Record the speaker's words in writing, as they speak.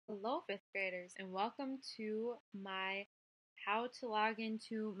Hello, fifth graders, and welcome to my how to log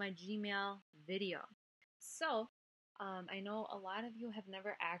into my Gmail video. I know a lot of you have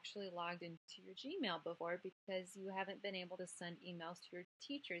never actually logged into your Gmail before because you haven't been able to send emails to your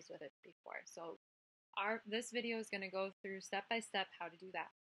teachers with it before. This video is going to go through step by step how to do that.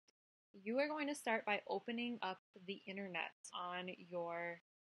 You are going to start by opening up the internet on your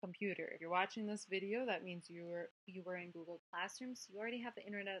computer. If you're watching this video, that means you were in Google Classroom, so you already have the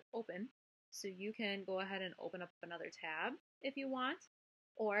internet open. So you can go ahead and open up another tab if you want,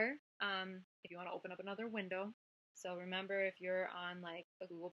 or if you want to open up another window. So remember, if you're on like a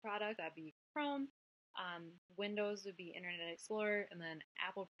Google product, that'd be Chrome. Windows would be Internet Explorer, and then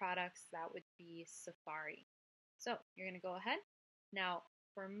Apple products, that would be Safari. So you're going to go ahead. Now,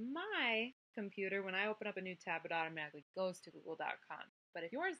 for my computer, when I open up a new tab, it automatically goes to google.com. But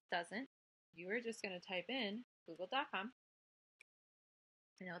if yours doesn't, you are just going to type in google.com,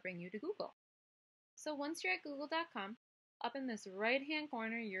 and it'll bring you to Google. So once you're at google.com, up in this right-hand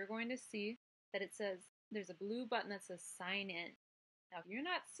corner, you're going to see that it says there's a blue button that says sign in. Now, if you're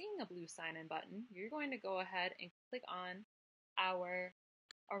not seeing a blue sign in button, you're going to go ahead and click on our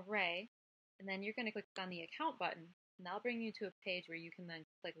array, and then you're going to click on the account button, and that'll bring you to a page where you can then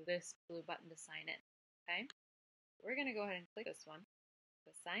click this blue button to sign in. Okay? We're going to go ahead and click this one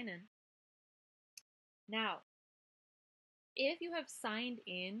to sign in. Now, if you have signed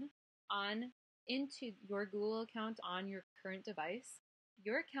in into your Google account on your current device,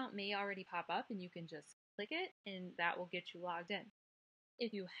 your account may already pop up and you can just click it and that will get you logged in.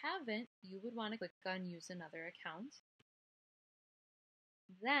 If you haven't, you would want to click on use another account.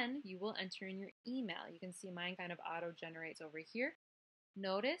 Then you will enter in your email. You can see mine kind of auto-generates over here.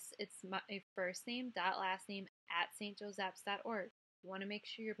 Notice it's my first name dot last name at stjosephs.org. You want to make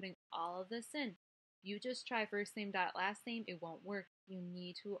sure you're putting all of this in. You just try first name dot last name, it won't work. You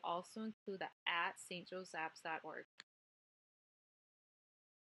need to also include the at stjosephs.org.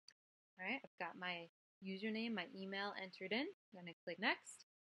 Alright, I've got my username, my email entered in. I'm going to click next.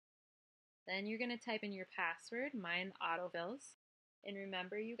 Then you're going to type in your password. Mine autofills. And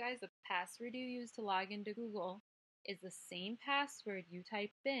remember, you guys, the password you use to log into Google is the same password you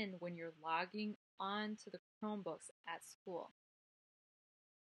type in when you're logging on to the Chromebooks at school.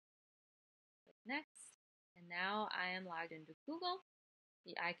 Click next. And now I am logged into Google.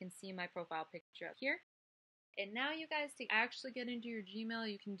 I can see my profile picture up here. And now you guys, to actually get into your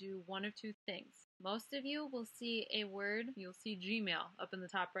Gmail, you can do one of two things. Most of you will see a word, you'll see Gmail up in the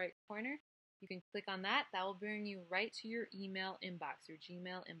top right corner. You can click on that. That will bring you right to your email inbox, your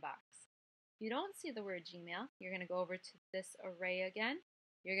Gmail inbox. If you don't see the word Gmail, you're going to go over to this array again.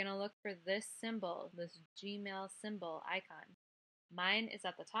 You're going to look for this symbol, this Gmail symbol icon. Mine is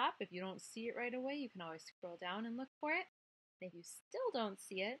at the top. If you don't see it right away, you can always scroll down and look for it. And if you still don't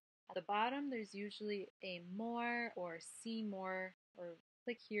see it, at the bottom there's usually a more or see more or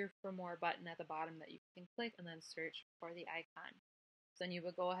click here for more button at the bottom that you can click and then search for the icon. So then you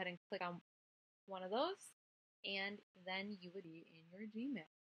would go ahead and click on one of those, and then you would be in your Gmail.